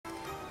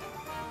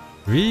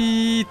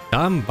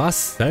Witam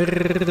was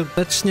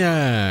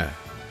serdecznie!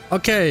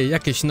 Okej,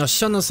 jakieś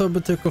nasiona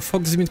sobie tylko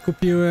Hogsmeade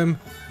kupiłem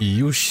i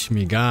już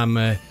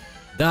śmigamy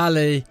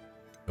dalej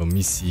do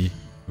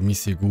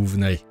misji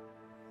głównej.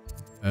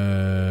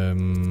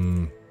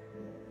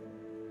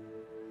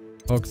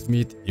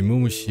 Hogsmeade i my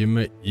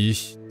musimy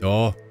iść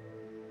do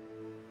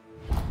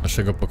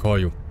naszego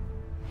pokoju.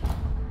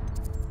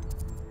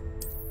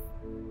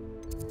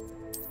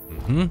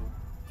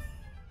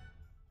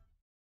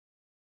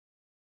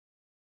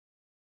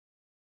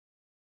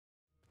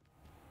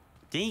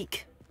 Deke.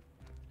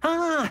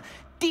 Ah,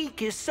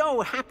 Deke is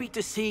so happy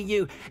to see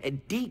you.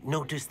 Deke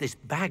noticed this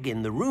bag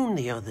in the room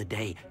the other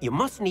day. You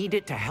must need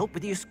it to help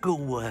with your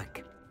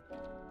schoolwork.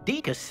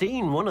 Deke has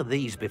seen one of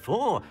these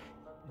before.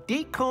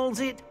 Deke calls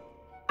it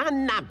a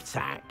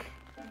knapsack.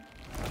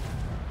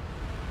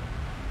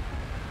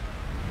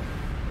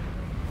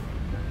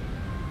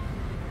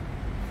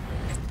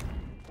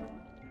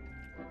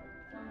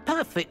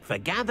 Perfect for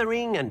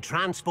gathering and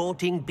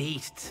transporting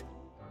beasts.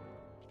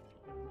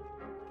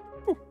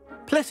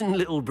 Pleasant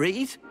little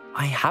breeze.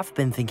 I have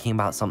been thinking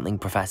about something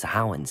Professor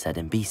Howard said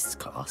in Beasts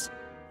class,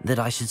 that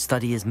I should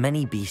study as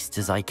many beasts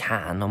as I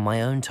can on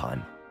my own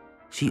time.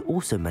 She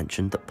also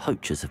mentioned that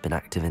poachers have been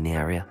active in the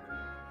area.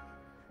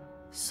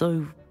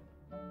 So,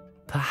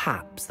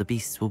 perhaps the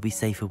beasts will be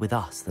safer with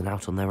us than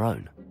out on their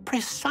own.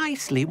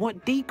 Precisely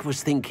what Deke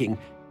was thinking.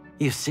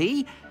 You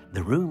see,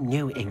 the room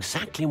knew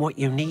exactly what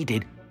you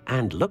needed,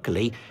 and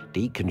luckily,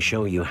 Deke can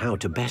show you how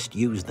to best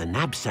use the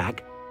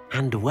knapsack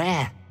and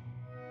where.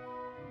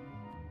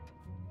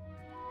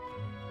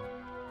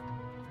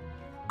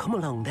 Come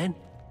along, then.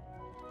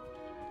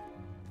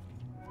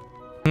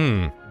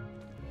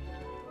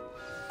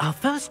 Our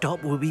first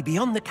stop will be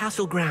beyond the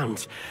castle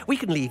grounds. We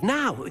can leave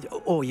now,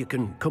 or you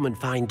can come and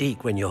find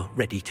Deke when you're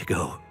ready to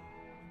go.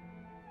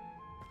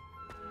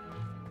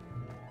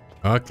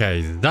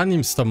 Okej,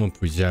 zanim z tobą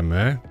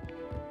pójdziemy...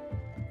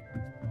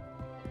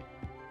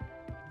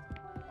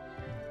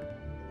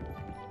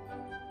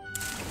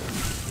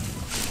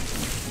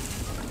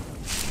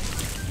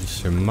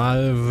 Oczywiście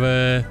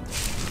malwy...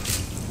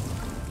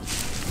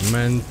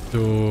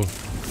 Momentu...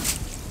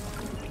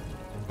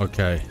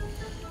 Okej.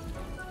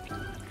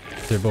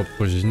 Ciebie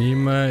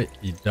opóźnimy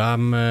i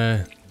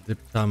damy...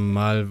 Dypta,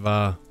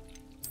 malwa...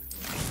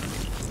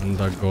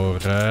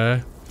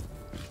 Mandagorę.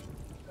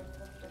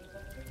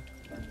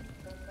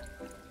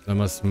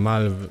 Zamiast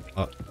malwy...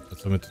 O, to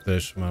co my tutaj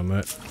jeszcze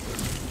mamy?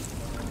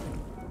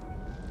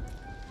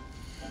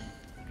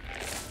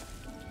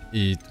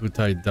 I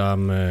tutaj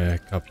damy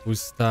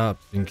kapusta,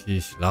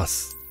 jakiś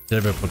las.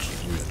 Ciebie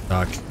potrzebuję,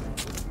 tak.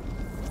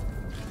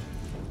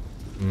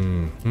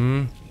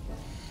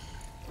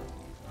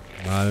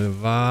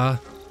 Malwa.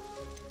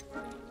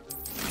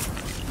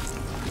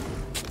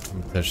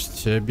 Też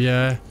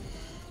ciebie.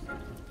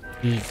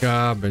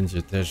 Giga,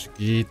 będzie też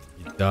git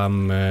i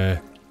damy...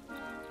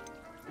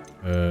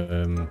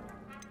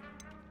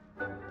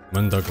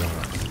 Mandagora.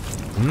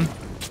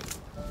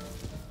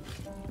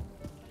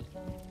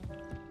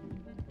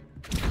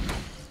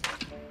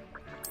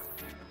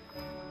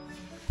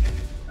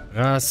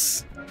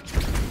 Raz.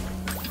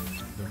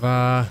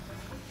 Dwa.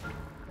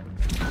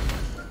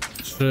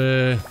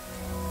 3,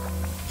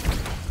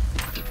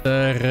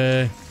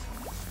 4,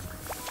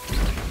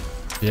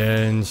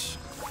 5,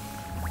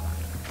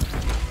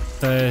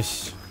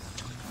 6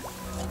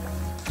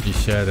 i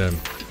 7.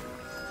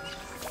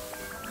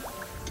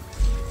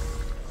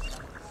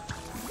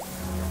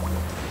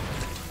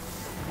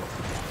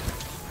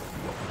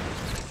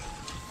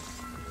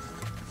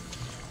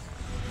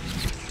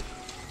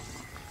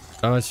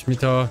 Dawać mi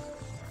to,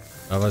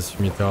 dawać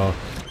mi to,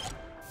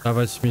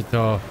 dawać mi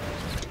to.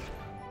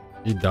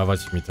 I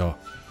dawać mi to.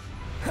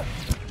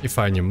 I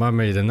fajnie,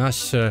 mamy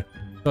 11.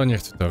 To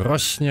niech to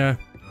rośnie.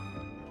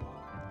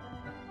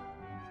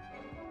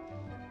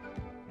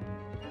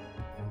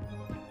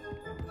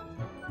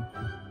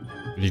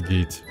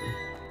 Git.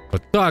 Bo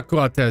to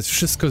akurat teraz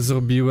wszystko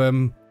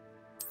zrobiłem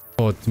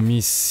pod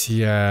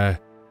misję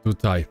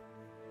tutaj.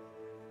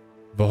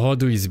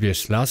 Pochoduj i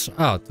zbierz las.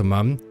 A, to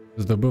mam.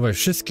 Zdobywaj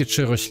wszystkie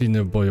 3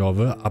 rośliny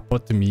bojowe, a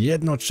potem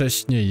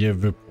jednocześnie je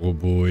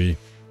wypróbuj.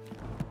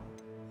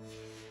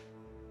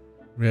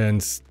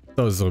 Więc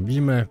to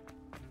zrobimy,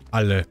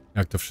 ale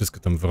jak to wszystko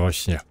tam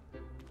wrośnie.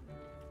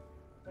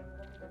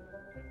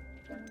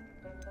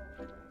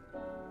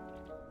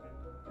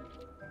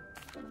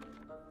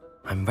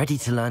 I'm ready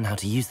to learn how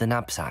to use the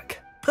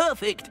knapsack.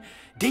 Perfect.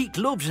 Deke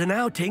loves an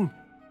outing.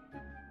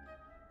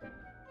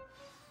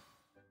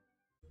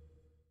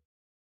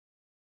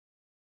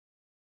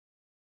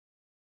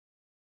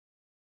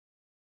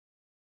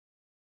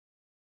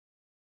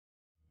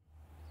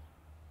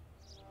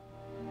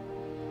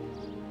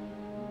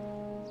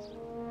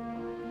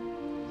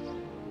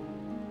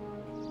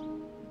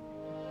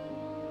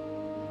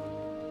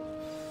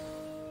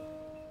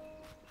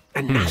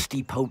 A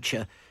nasty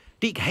poacher.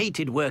 Deke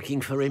hated working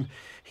for him.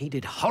 He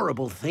did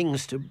horrible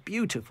things to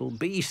beautiful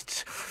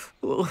beasts.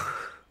 Oh,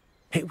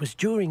 it was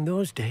during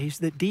those days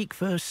that Deke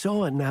first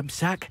saw a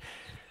knapsack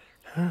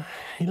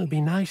It'll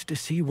be nice to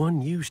see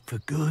one used for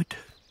good.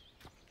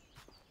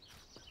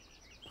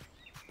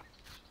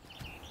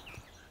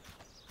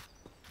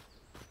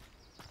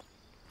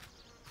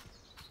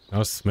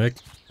 No, smyk,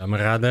 dam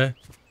radę.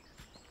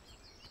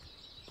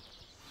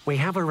 We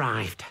have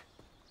arrived.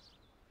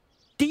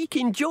 Deke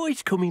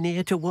enjoys coming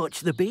here to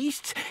watch the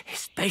beasts,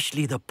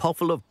 especially the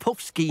potful of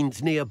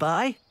puffskeins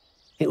nearby.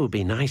 It will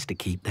be nice to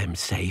keep them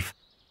safe.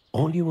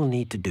 All you will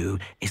need to do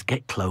is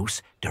get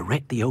close,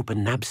 direct the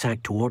open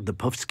knapsack toward the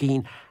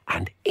puffskein,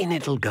 and in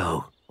it'll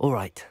go. All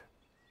right.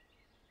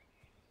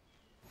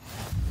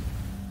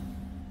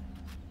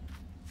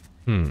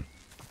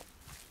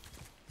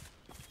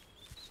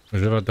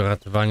 Używa do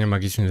ratowania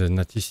magicznych.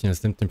 Naciśnij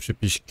następny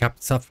przypisz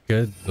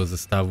Cap-Sakwę do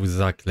zestawu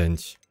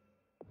zaklęć.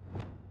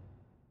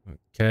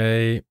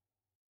 Okej.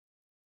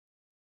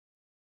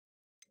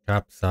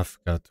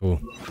 Cap-Sakwa tu.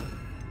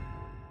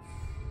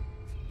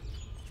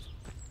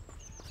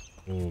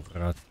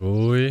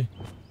 Uratuj.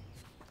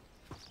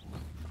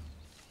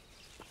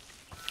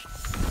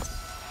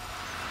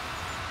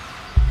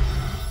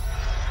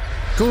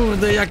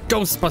 Kurde, jak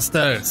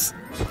Ghostbusters!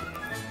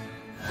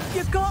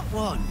 You got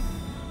one!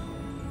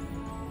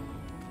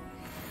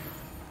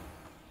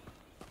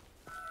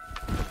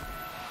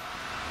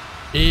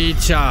 I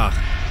ciach!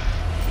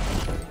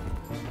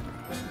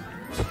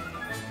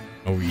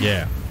 Oh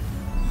yeah.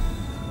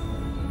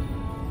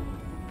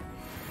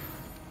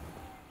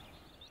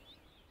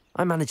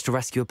 I managed to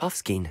rescue a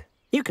puffskein.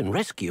 You can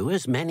rescue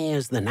as many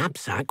as the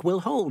knapsack will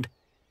hold.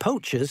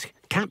 Poachers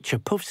capture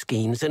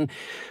puffskeins and,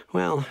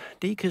 well,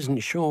 Deke isn't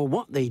sure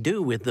what they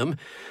do with them.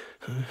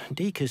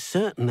 Deke is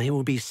certain they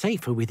will be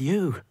safer with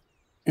you.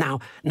 Now,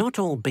 not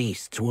all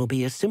beasts will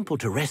be as simple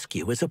to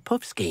rescue as a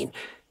puffskein.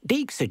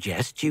 Deke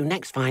suggests you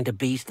next find a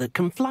beast that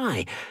can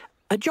fly.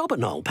 A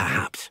jobberknoll,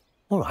 perhaps.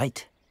 All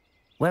right.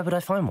 Where would I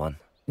find one?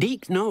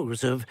 Deke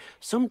knows of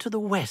some to the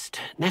west,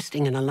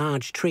 nesting in a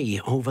large tree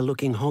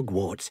overlooking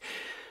Hogwarts.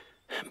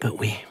 But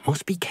we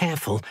must be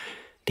careful.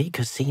 Deke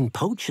has seen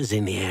poachers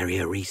in the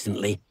area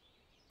recently.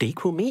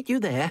 Deke will meet you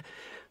there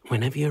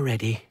whenever you're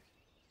ready.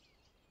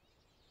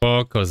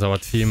 Spoko,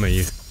 załatwimy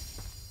ich.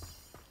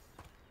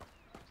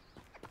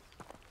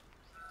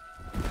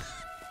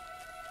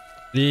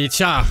 I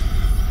ciach!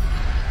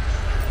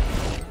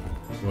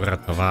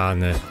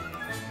 Uratowany.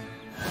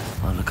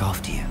 I'll look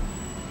after you.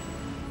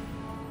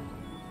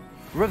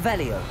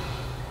 Revelio.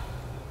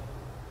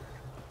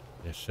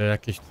 Jeszcze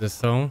jakieś tutaj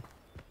są?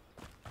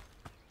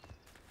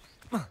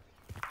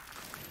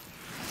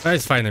 To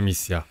jest fajna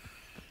misja.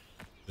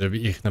 Żeby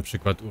ich na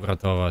przykład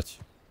uratować.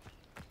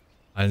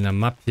 Ale na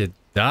mapie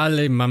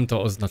dalej mam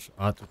to oznaczone.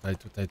 A tutaj.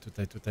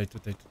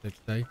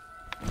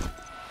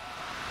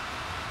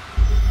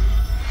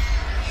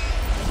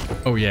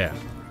 Oh yeah.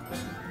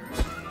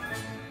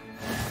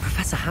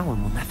 Professor Howard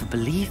will never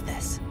believe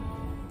this.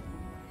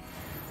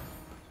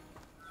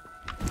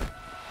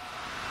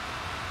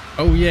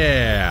 Oh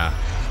yeah.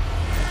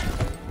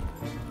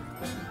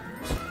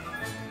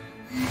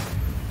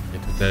 I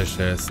tu też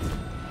jest.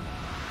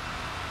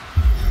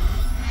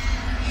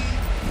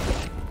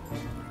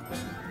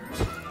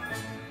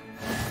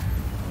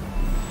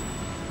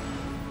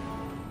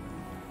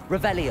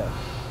 Revelio.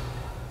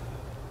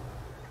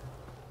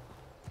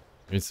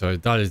 I co,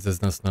 dalej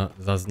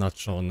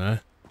zaznaczone.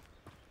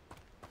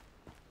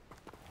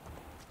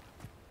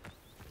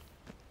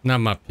 Na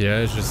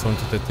mapie, że są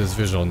tutaj te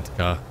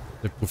zwierzątka,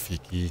 te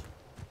pufiki.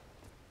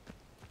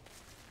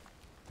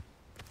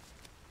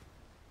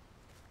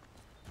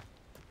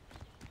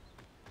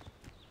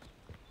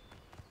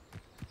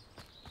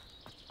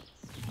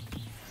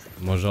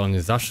 Może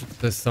one zawsze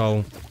tutaj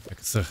są, jak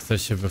chce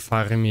się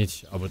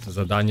wyfarmić, albo to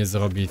zadanie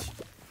zrobić,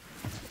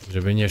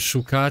 żeby nie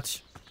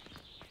szukać,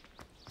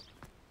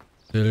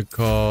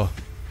 tylko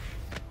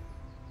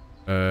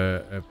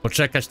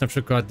poczekać na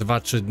przykład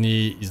 2-3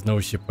 dni i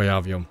znowu się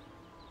pojawią.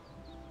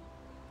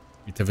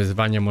 I te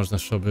wyzwania można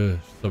sobie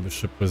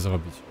szybko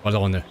zrobić.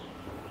 Balony.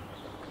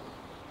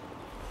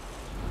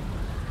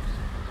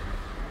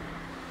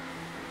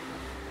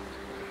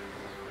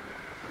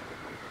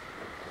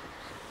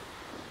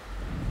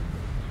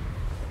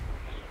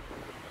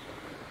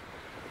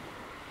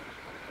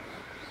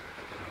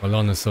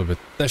 Balony sobie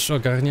też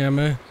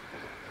ogarniemy.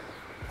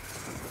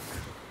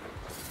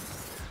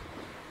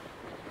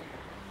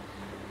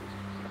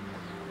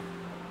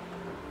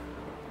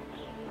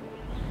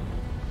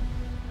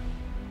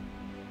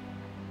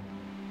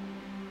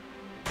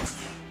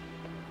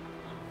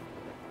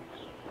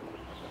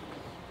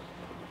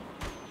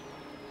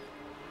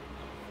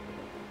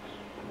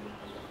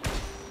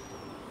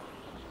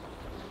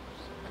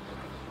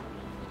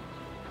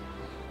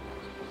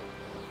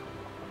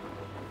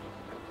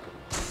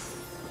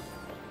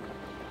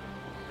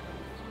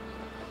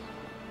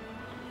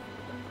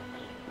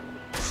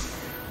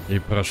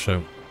 I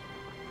proszę.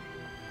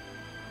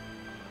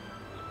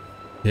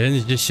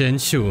 5 z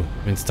 10,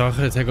 więc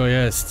trochę tego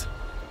jest.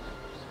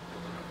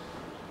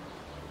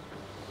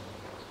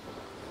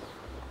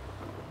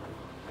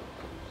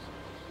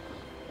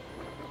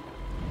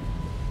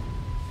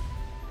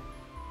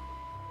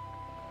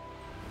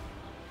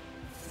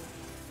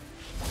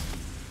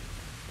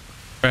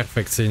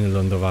 Perfekcyjne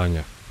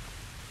lądowanie.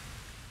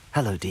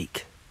 Hello,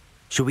 Deke.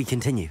 Shall we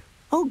continue?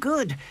 Oh,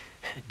 good.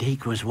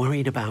 Deke was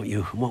worried about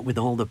you, what with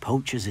all the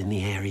poachers in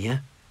the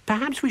area.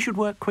 Perhaps we should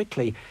work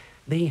quickly.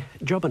 The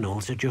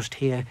jobberknolls are just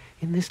here,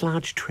 in this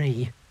large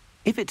tree.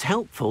 If it's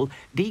helpful,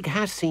 Deke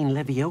has seen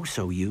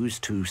Levioso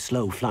used to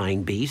slow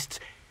flying beasts.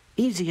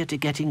 Easier to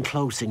get in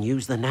close and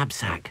use the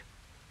knapsack.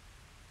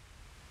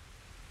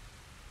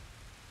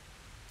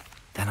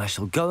 Then I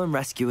shall go and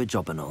rescue a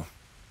jobberknoll.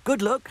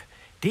 Good luck.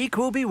 Deke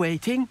will be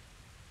waiting.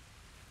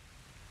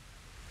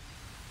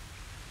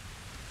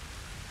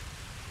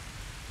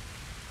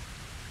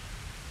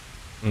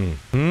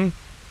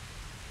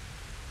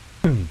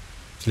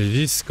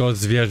 Śledzisko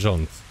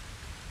zwierząt.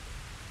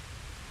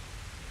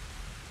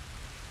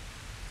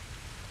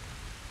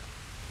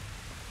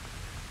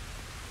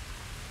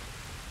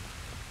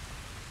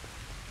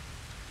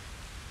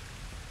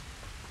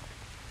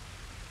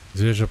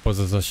 Zwierzę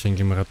poza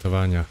zasięgiem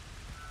ratowania.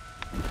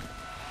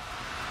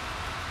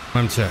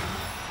 Mam cię.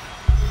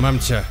 Mam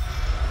cię.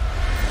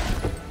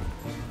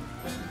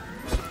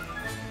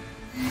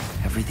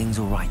 Everything's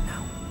all right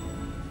now.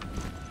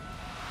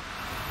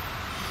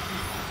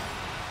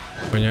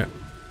 Bo nie.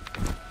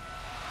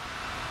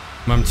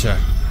 Mam cię.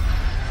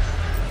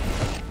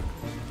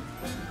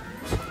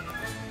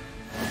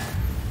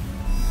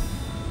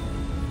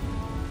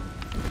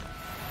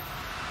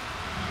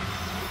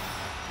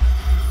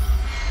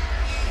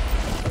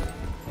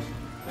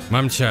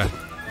 Mam cię.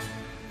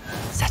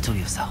 Settle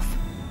yourself.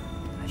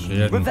 Jeszcze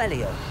jeden.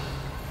 Revelio.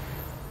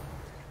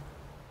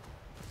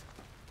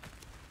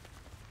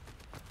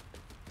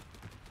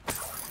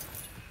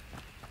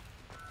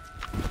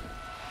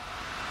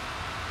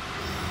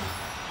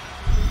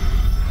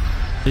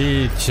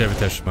 I ciebie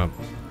też mam.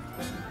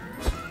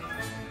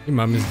 I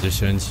mamy z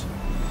 10.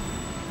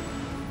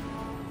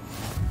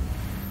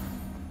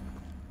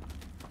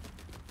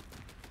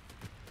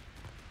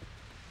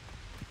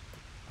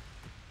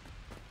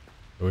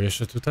 Był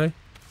jeszcze tutaj?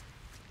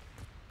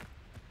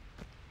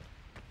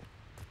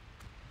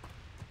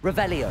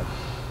 Revelio.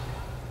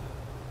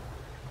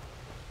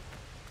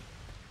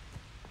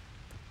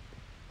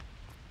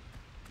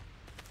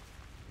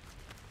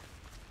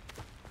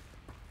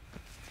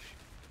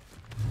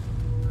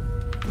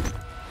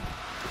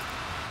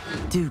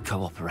 Do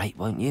cooperate,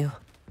 won't you?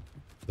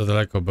 Za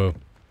daleko był.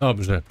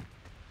 Dobrze.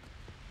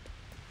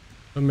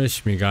 To my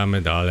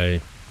śmigamy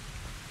dalej.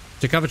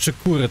 Ciekawe, czy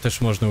kurę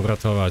też można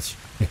uratować.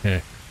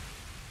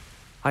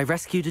 I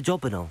rescued a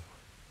jobberknoll.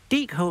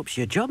 Deke hopes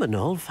your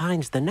jobberknoll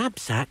finds the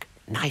knapsack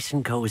nice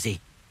and cozy.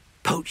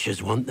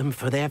 Poachers want them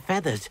for their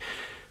feathers,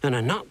 and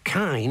are not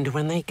kind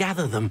when they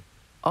gather them.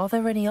 Are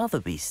there any other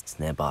beasts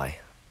nearby?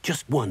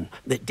 Just one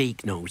that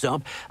Deke knows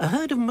of, a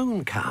herd of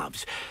moon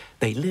calves.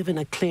 They live in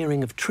a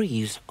clearing of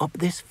trees up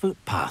this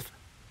footpath.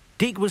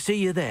 Deke will see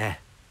you there.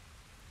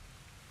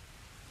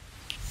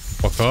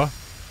 Spoko.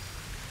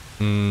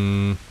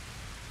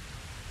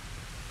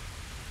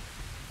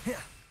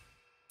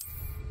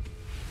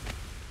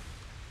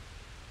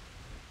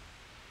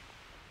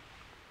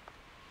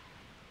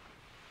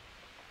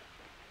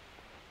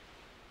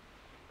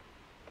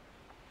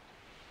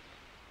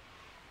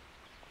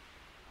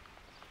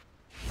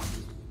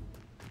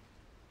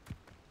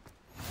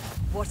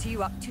 What are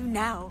you up to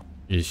now?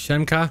 I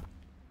siemka.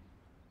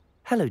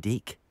 Hello,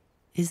 Deke.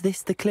 Is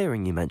this the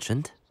clearing you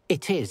mentioned?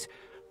 It is.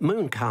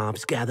 Moon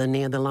calves gather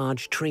near the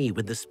large tree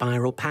with the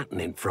spiral pattern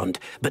in front,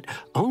 but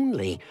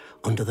only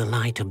under the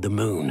light of the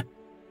moon.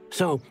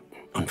 So,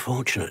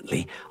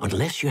 unfortunately,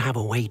 unless you have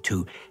a way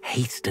to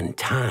hasten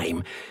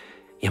time,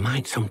 you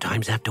might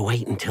sometimes have to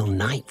wait until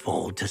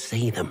nightfall to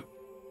see them.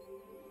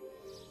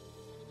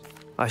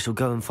 I shall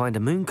go and find a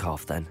moon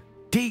calf then.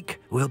 Deke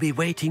will be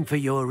waiting for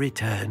your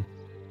return.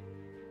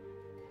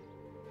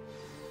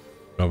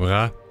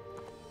 Dobra.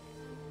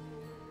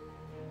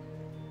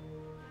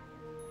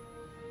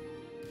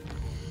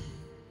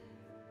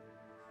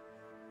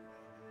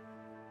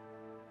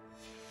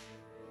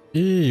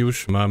 I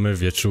już mamy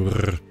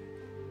wieczór.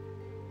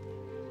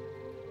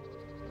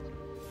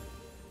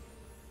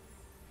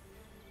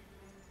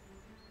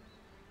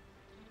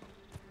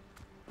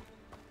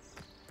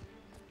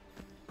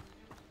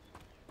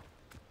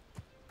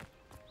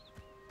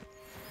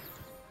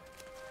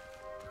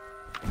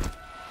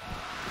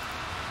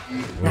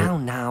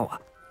 Now,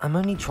 I'm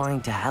only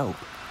trying to help.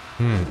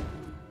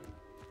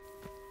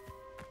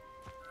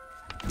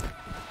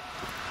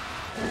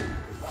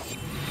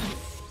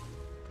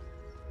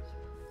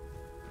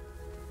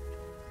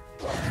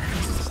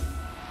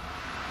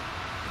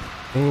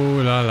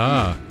 La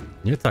la,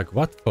 nie tak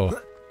łatwo.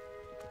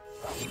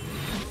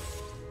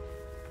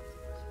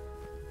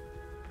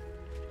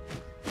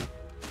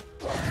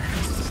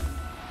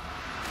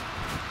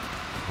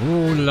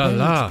 La No need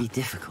la. to be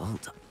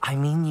difficult. I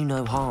mean you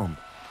no harm.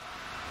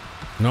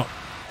 No.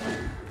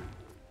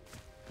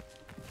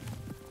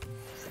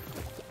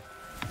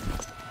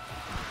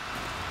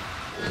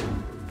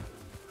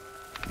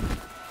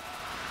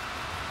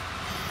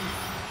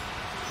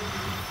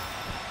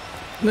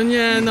 No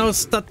nie, na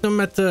ostatnią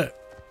metę.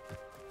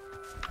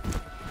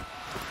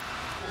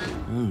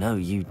 Oh, no,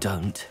 you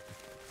don't.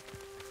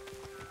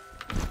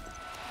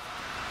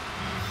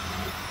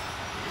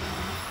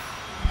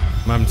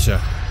 Mam cię.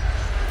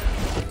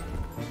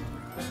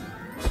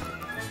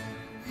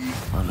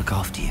 I'll look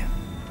after you.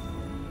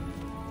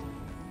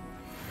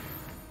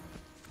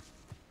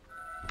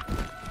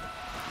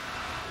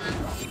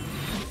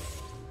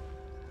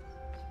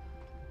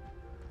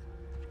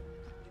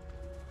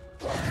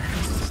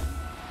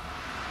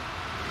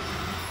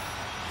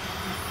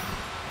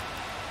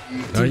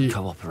 No i...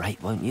 Cooperate,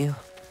 won't you?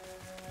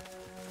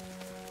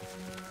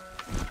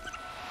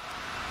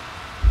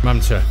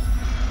 Mam cię.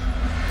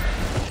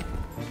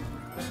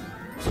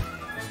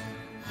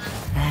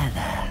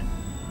 There.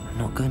 I'm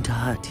not going to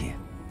hurt you.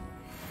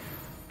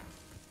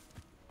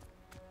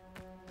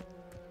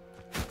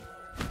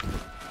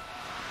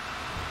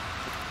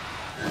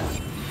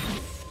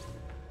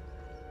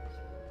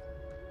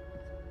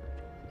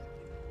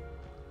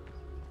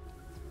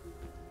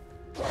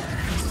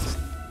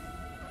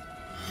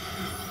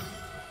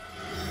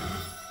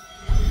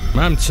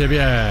 Mam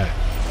ciebie.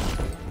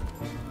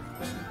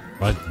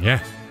 Ładnie.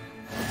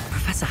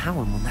 Professor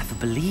Howard will never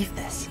believe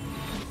this.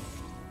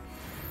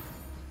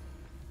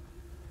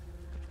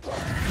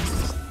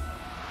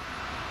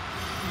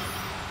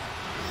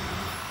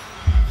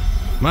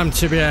 Mam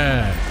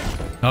ciebie.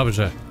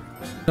 Dobrze.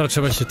 To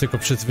trzeba się tylko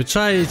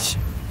przyzwyczaić.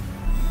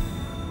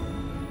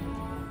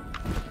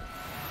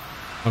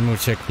 On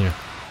ucieknie.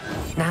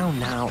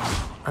 Now.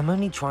 I'm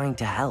only trying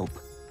to help.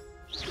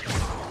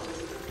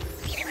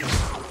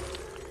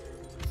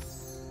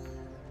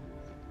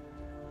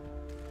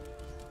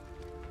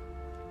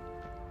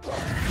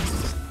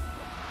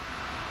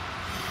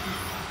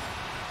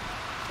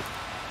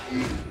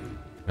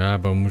 A,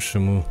 bo muszę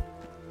mu...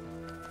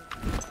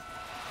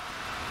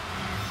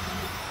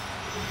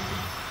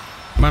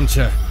 Mam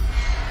cię.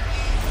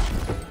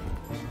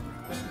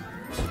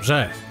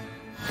 Dobrze.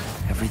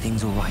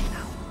 Everything's all right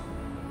now.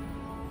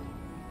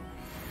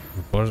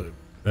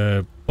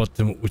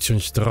 Potem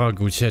uciąć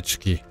drogę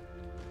ucieczki.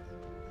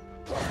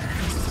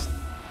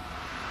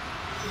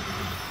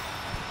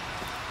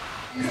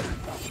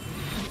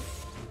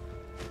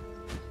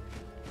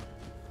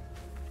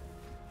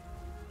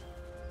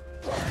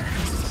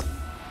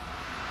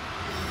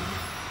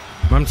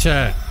 Mam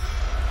cię.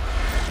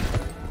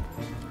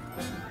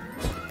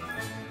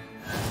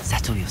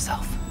 Settle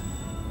yourself.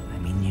 I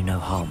mean you no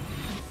harm.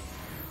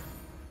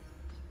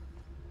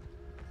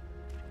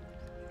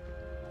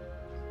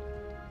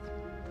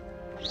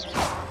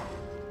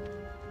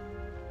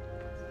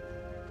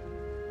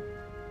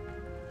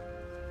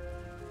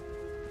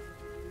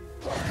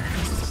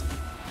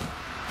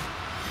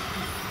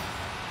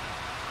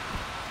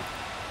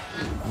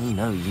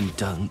 No, you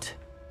don't.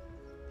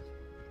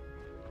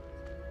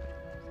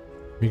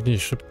 Biegnij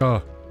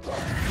szybko.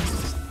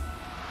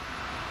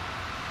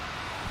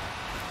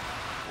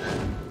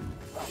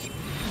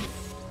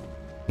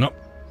 No.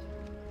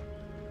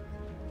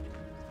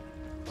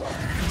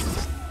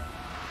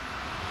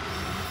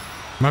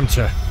 Mam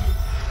cię.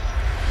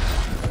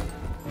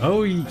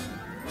 Oj.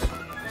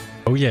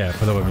 Oh yeah,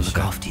 podoba mi się.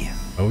 Look after you.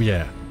 Oh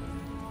yeah.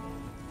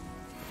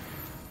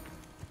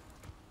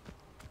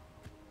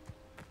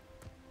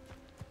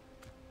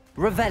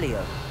 Revelio.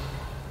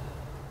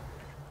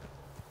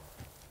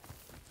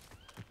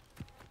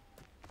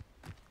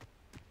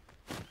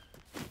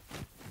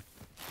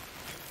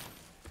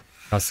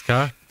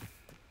 Kaska.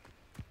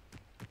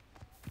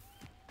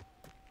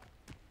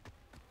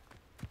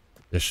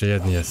 Jeszcze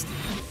jeden jest.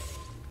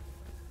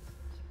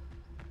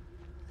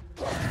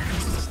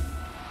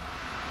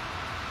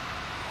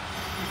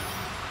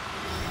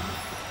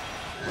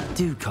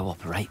 Do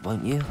cooperate,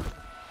 won't you?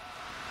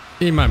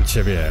 I mam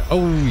ciebie.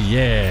 Oh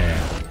yeah.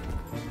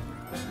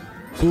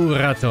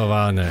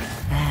 Uratowane.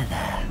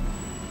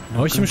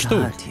 There. 8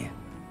 sztuk.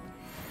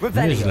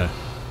 Nieźle.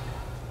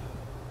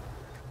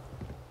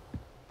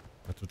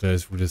 A tutaj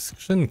jest w ogóle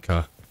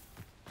skrzynka.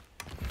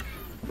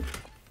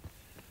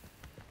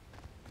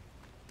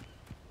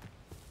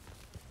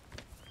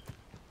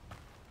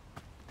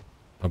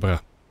 Dobra.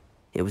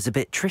 It was a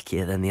bit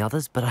trickier than the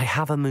others, but I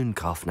have a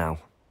mooncalf now.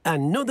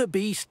 Another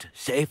beast,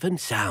 safe and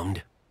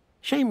sound.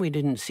 Shame we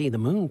didn't see the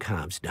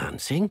mooncalves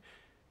dancing.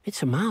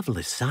 It's a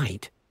marvelous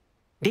sight.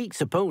 Deke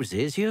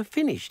supposes you're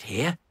finished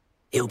here.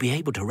 He'll be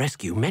able to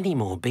rescue many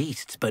more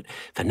beasts, but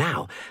for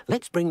now,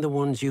 let's bring the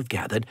ones you've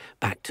gathered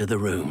back to the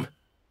room.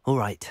 All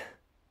right.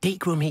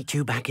 Deke will meet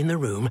you back in the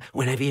room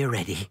whenever you're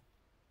ready.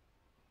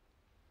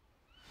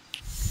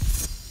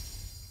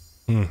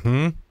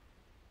 Mhm.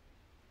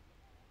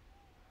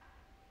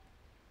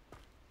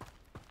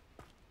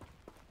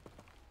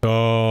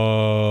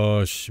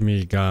 To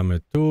śmigamy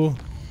tu.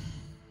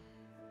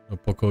 Do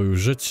pokoju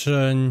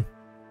życzeń.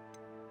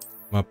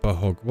 Mapa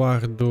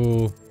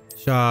Hogwartu.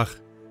 Ciach.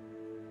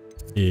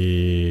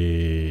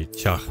 I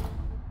ciach.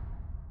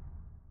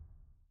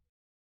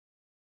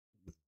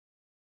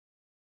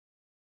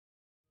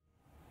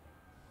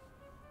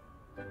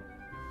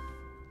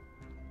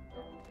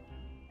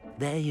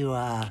 There you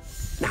are.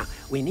 Now,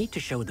 we need to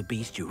show the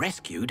beast you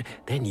rescued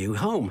their new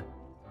home.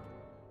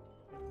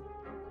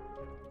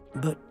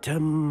 But,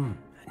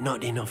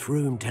 not enough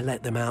room to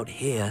let them out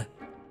here.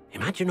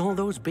 Imagine all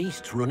those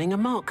beasts running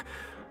amok.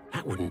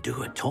 That wouldn't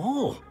do at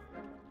all.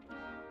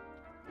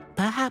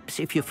 Perhaps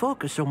if you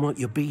focus on what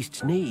your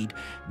beasts need,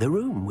 the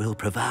room will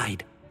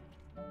provide.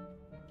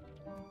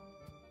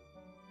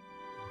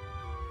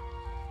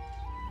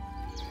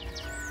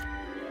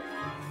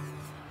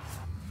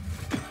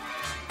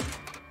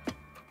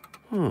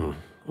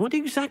 What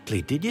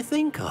exactly did you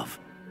think of?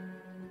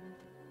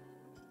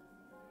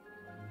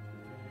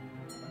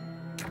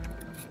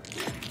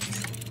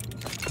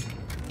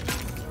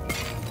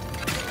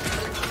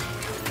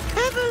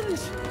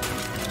 Heavens!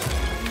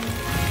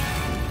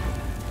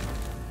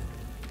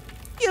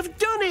 You've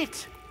done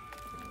it!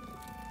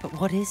 But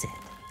what is it?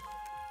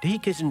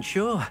 Deke isn't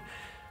sure.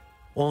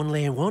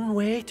 Only one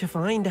way to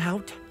find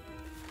out.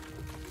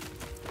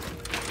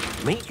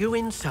 Meet you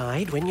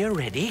inside when you're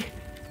ready.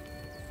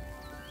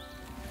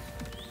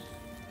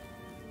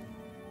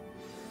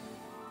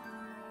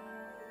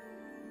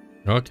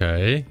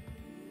 Okej.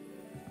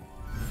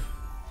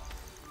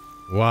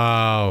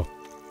 Wow.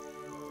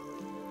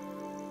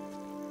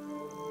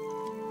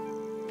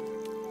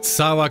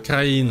 Cała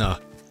kraina.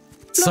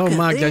 Co Look at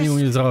magia nie this.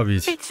 umie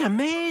zrobić? It's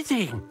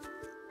amazing.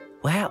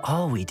 Where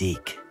are we,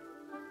 Deke?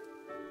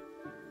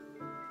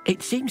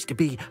 It seems to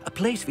be a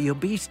place for your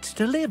beasts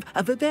to live,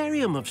 a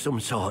vivarium of some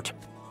sort.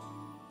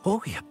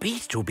 Oh, your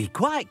beasts will be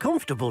quite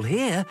comfortable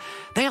here.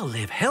 They'll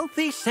live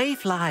healthy,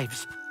 safe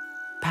lives.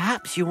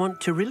 Perhaps you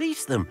want to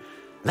release them.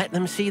 Let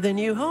them see their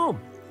new home.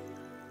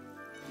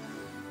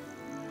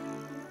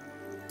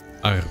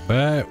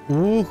 Arbe,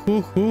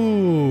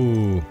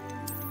 uhuhu.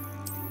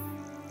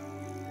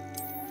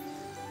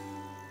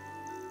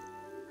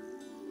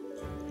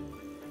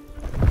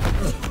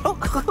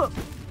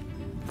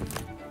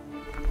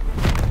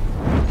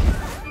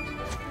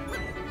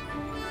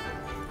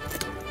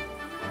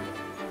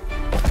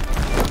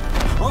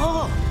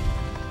 Oh!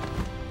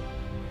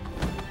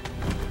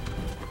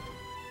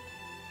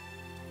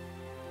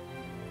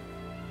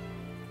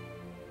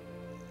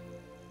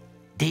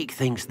 Deke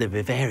thinks the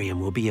vivarium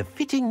will be a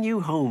fitting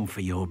new home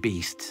for your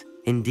beasts.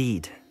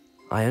 Indeed.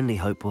 I only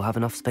hope we'll have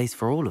enough space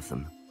for all of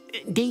them.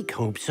 Deke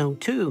hopes so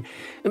too.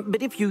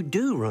 But if you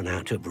do run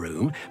out of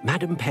room,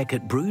 Madam Peck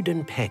at Brood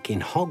and Peck in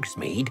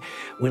Hogsmeade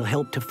will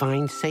help to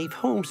find safe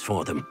homes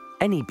for them.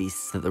 Any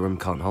beasts that the room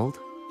can't hold?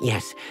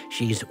 Yes,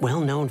 she's well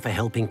known for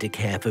helping to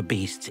care for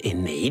beasts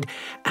in need,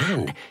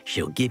 and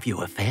she'll give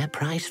you a fair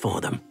price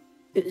for them.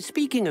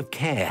 Speaking of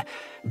care,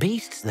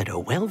 beasts that are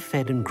well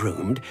fed and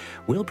groomed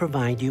will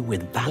provide you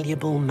with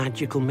valuable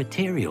magical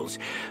materials,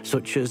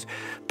 such as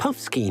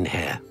puffskein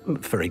hair,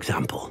 for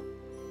example.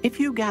 If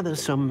you gather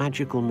some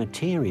magical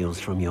materials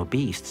from your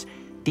beasts,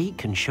 Deke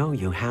can show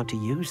you how to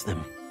use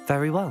them.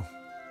 Very well.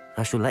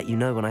 I shall let you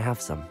know when I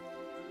have some.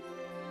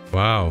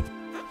 Wow.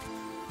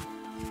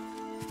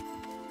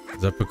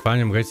 Za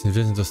pokwaniem ręcznym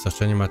zwierząt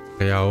dostarczenie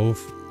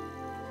materiałów.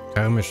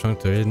 Karmy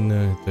szlak to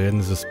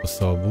jeden ze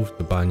sposobów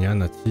dbania.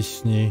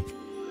 Naciśnij.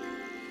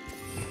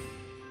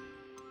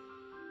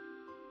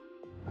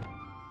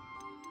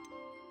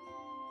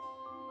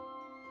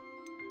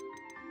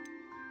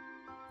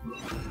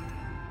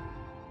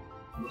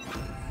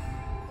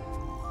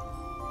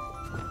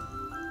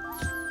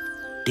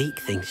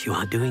 Deke thinks you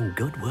are doing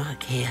good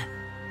work here.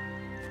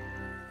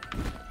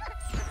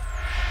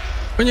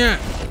 O nie!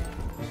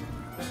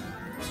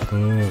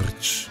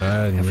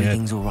 Kurczę, nie.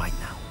 Everything's all right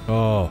now.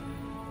 O!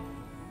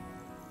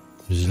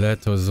 Źle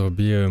to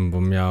zrobiłem,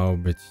 bo miało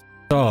być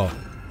to.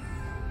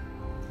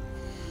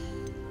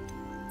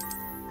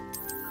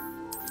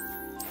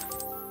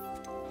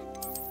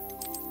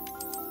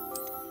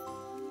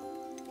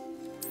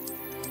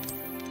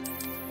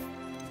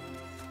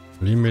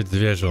 Limit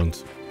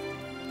zwierząt.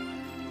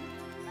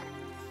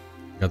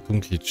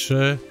 Gatunki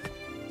 3.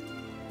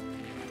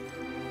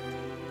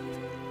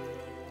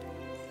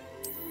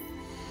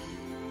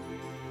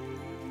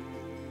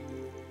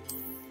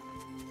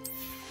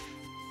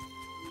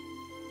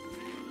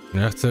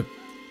 Ja chcę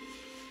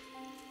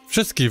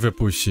wszystkich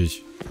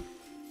wypuścić.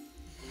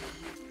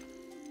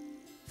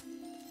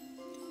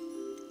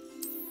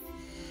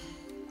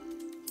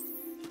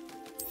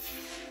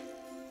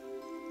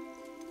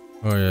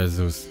 O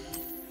Jezus.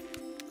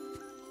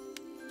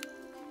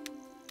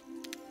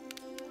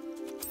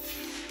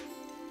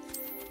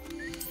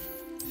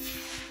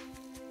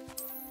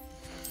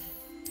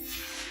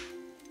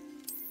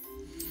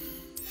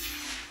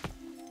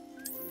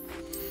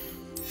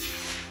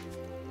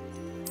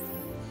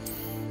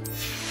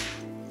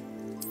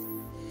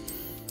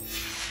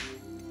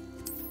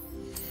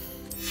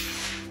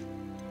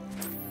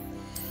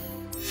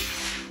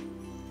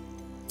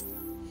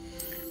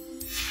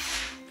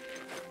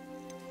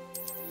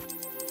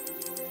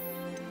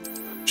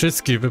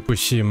 Wszystkich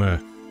wypuścimy.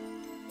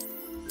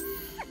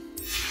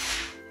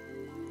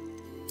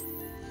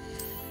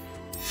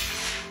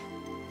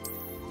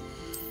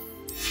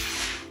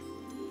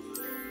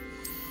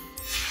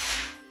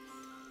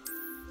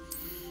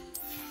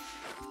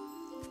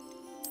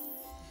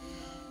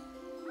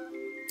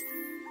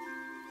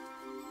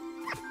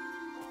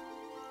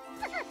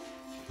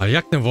 A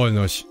jak na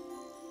wolność?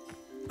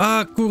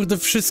 A kurde,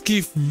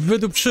 wszystkich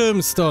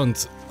wydupczyłem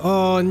stąd.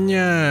 O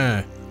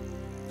nie.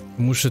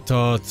 Muszę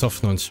to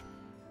cofnąć.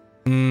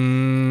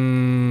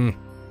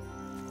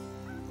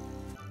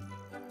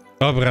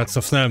 Dobra,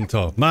 cofnąłem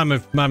to.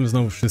 Mamy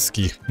znowu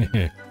wszystkich.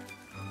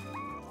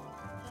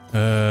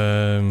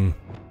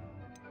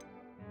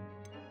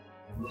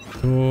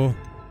 Tu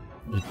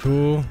i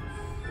tu.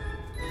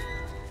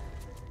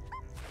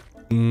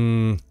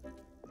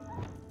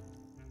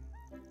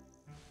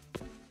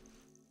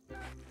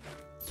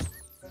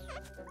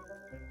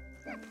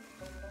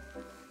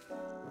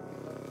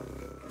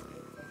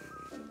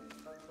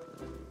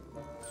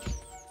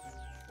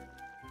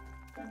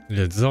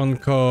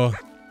 Jedzonko.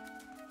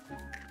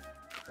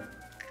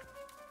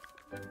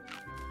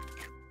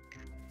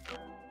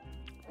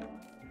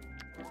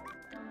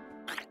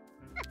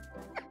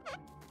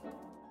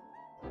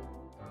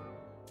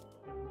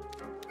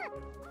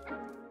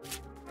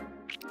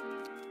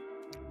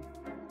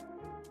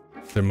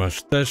 Ty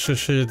masz też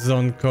jeszcze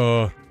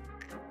jedzonko.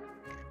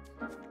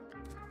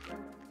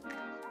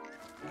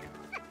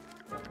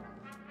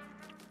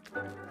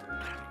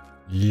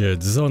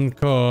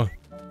 Jedzonko.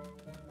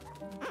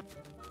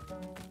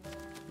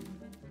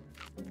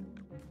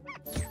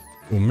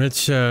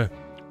 Umycie.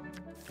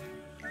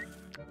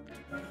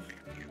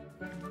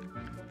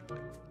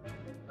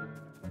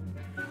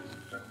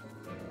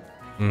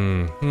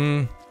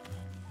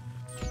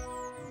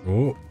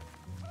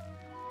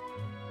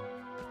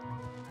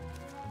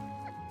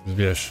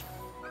 Zbierz.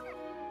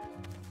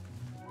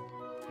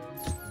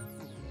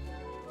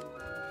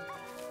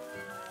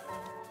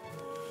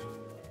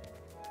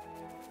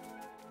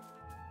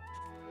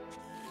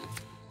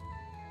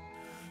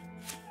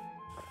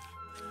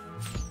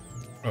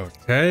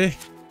 Okej.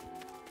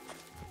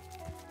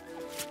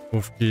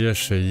 Mówki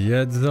jeszcze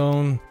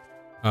jedzą,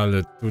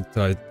 ale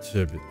tutaj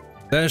ciebie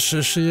też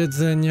jeszcze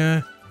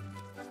jedzenie.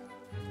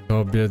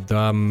 Tobie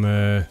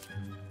damy...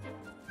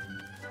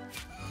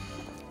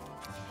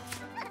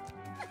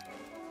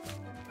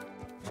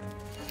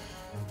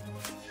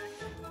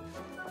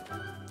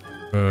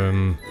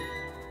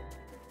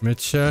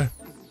 mycie.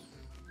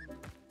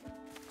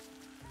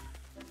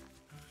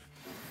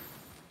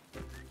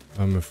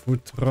 Mamy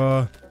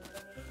futro.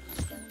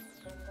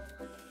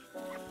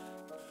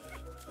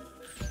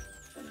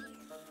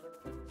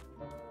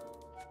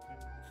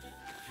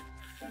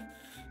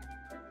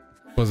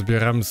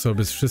 Pozbieramy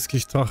sobie z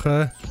wszystkich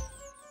trochę.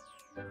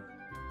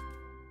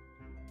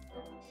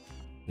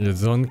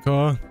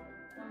 Jedzonko.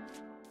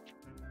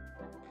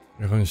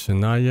 Niech on się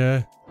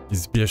naje i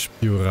zbierz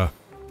pióra.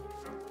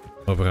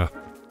 Dobra.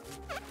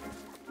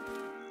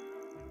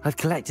 I've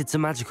collected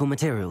some magical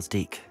materials,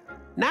 Deke.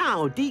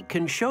 Now, Deke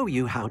can show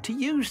you how to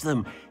use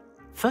them.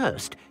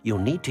 First,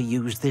 you'll need to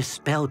use this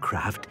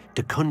spellcraft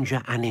to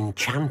conjure an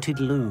enchanted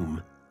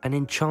loom. An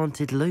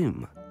enchanted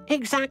loom?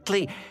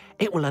 Exactly.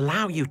 It will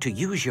allow you to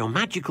use your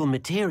magical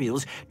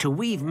materials to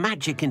weave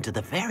magic into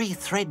the very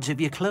threads of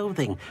your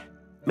clothing,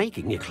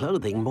 making your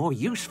clothing more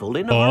useful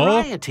in a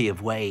variety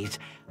of ways.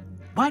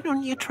 Why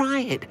don't you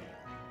try it?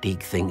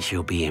 Deke thinks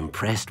you'll be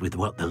impressed with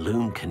what the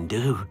loom can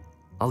do.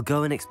 I'll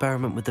go and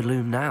experiment with the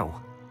loom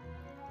now.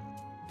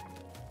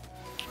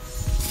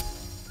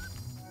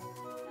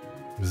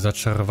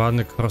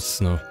 Zaczarowany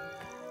Krosno.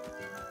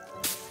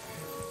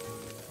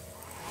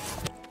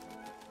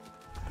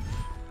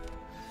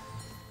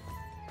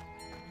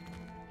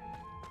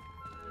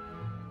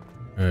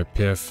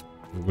 Pierw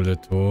w ogóle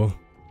tu.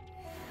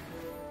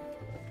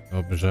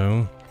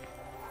 Dobrze.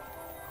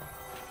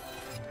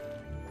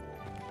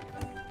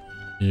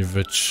 I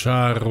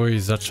wyczaruj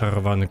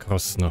zaczarowany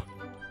Krosno.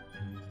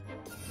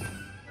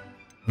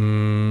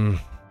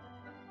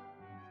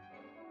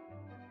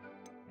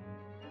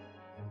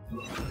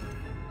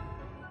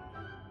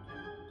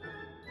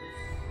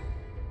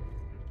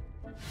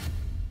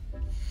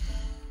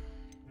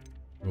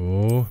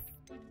 Tu.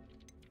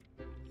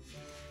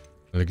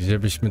 Ale gdzie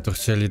byśmy to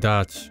chcieli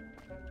dać?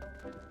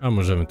 A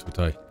możemy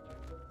tutaj.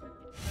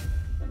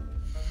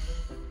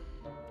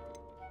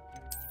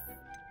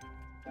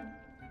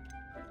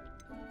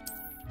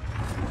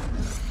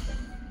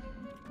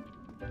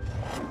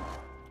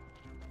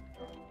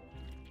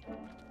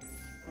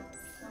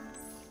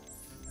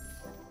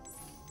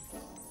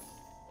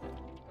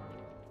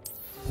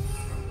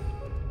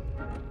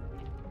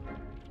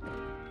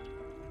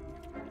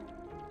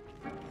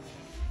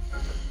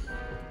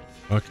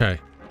 Okej.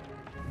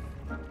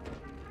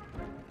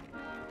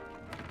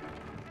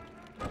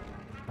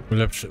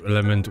 Ulepszy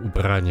element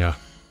ubrania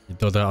i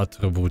doda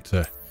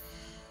atrybuty.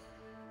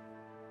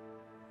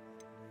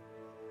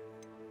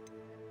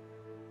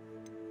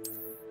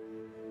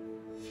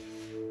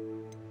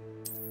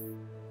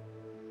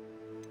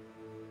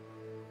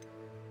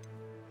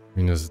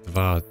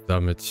 -2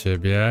 damy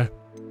ciebie.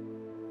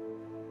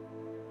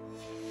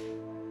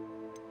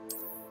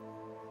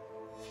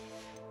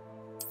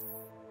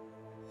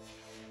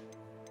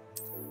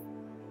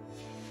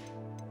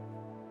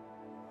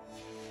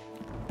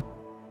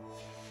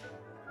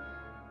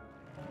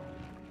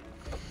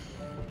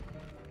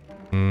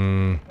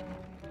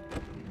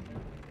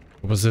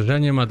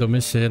 Obozerzenie ma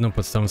domyślnie jedną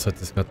podstawową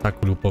statystykę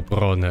ataku lub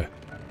obronę.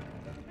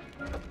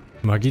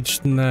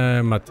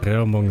 Magiczne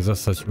materiały mogą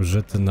zostać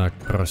użyte na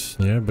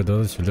Krosnie, by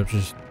dodać i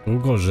ulepszyć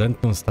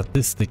drugorzędną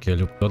statystykę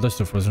lub dodać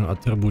do włożoną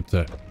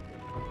atrybutę.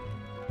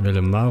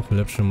 Wiele małych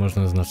ulepszeń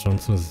można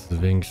znacząco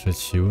zwiększyć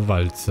siły w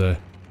walce.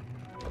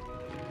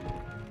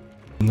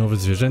 Nowe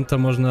zwierzęta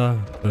można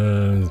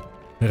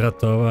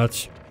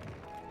ratować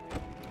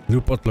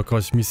lub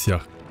odblokować w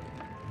misjach.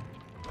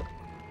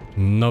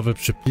 Nowe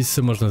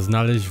przepisy można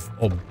znaleźć w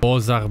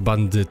obozach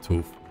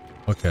bandytów.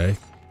 Okej.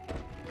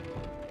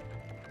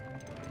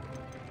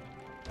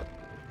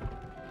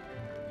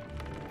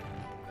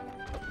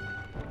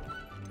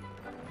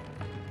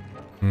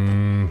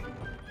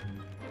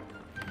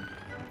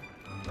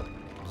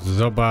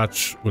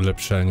 Zobacz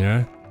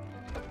ulepszenie.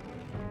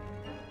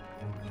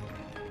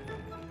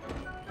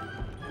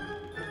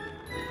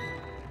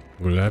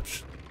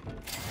 Ulepsz.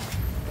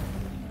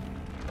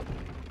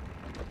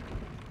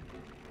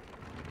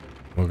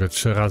 Mogę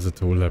 3 razy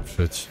to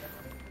ulepszyć.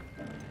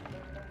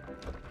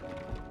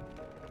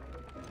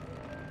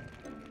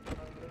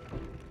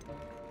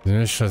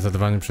 Zmniejsza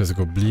zadawanie przez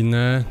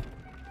gobliny.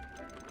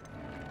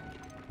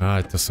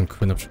 A, to są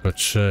na przykład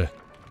 3.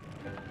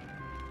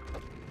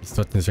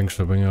 Istotnie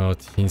zwiększa obronę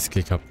od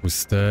chińskiej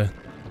kapusty.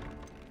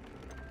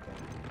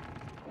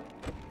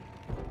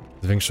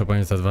 Zwiększa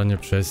obronę zadawanie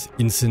przez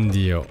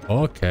incendio.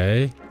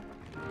 Okej.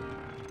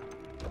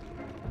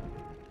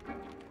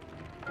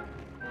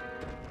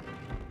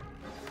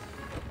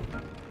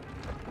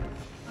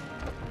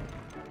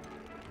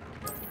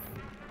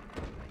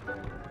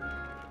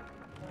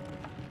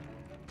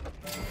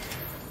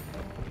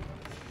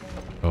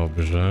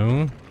 Dobrze.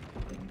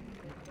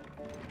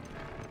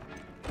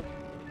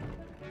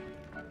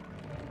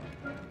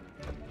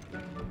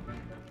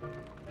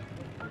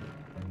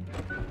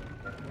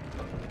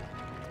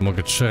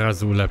 Mogę 3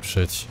 razy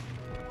ulepszyć.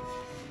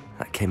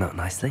 That came out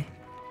nicely.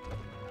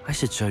 I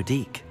should show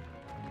Deke.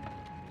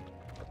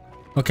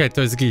 Okej,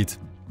 to jest git.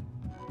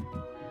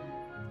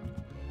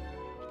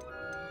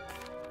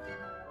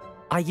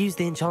 I used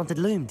the enchanted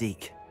loom,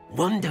 Deke.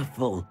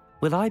 Wonderful.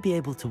 Will I be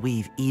able to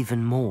weave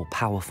even more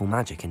powerful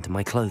magic into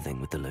my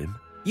clothing with the loom?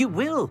 You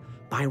will,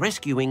 by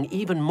rescuing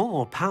even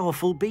more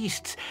powerful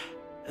beasts.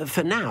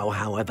 For now,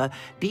 however,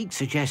 Deke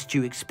suggests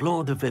you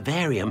explore the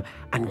vivarium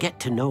and get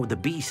to know the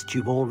beasts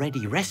you've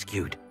already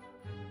rescued.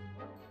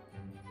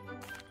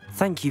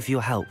 Thank you for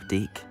your help,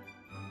 Deke.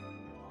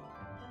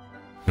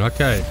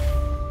 Okej.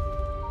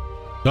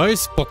 To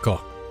jest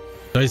spoko.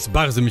 To jest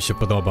bardzo mi się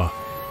podoba.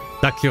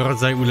 Taki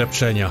rodzaj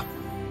ulepszenia.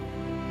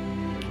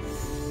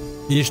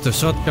 Idziesz do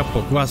środka,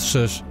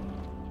 pogłaszczesz,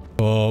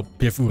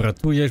 pierw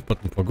uratujesz,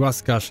 potem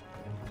pogłaskasz,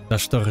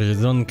 dasz to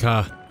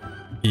jedzonka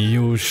i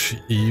już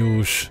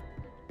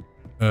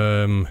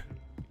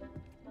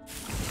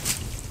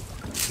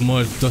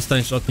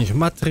dostaniesz od nich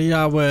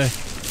materiały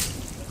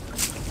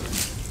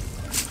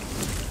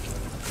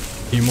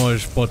i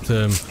możesz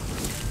potem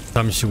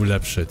tam się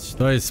ulepszyć.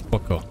 To jest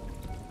spoko.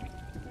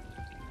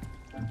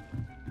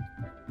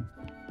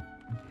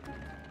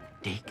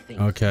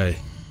 Okej.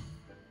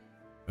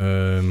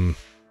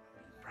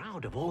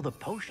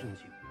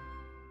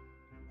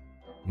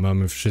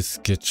 Mamy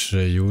wszystkie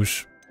 3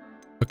 już.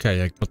 Okej,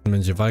 jak potem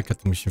będzie walka,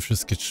 to musimy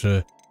wszystkie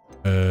 3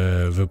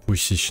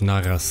 wypuścić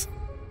naraz.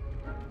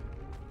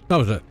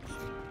 Dobrze.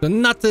 To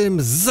na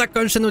tym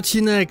zakończę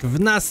odcinek. W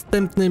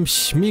następnym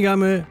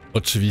śmigamy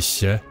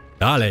oczywiście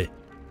dalej.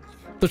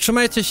 To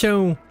trzymajcie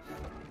się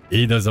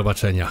i do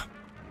zobaczenia.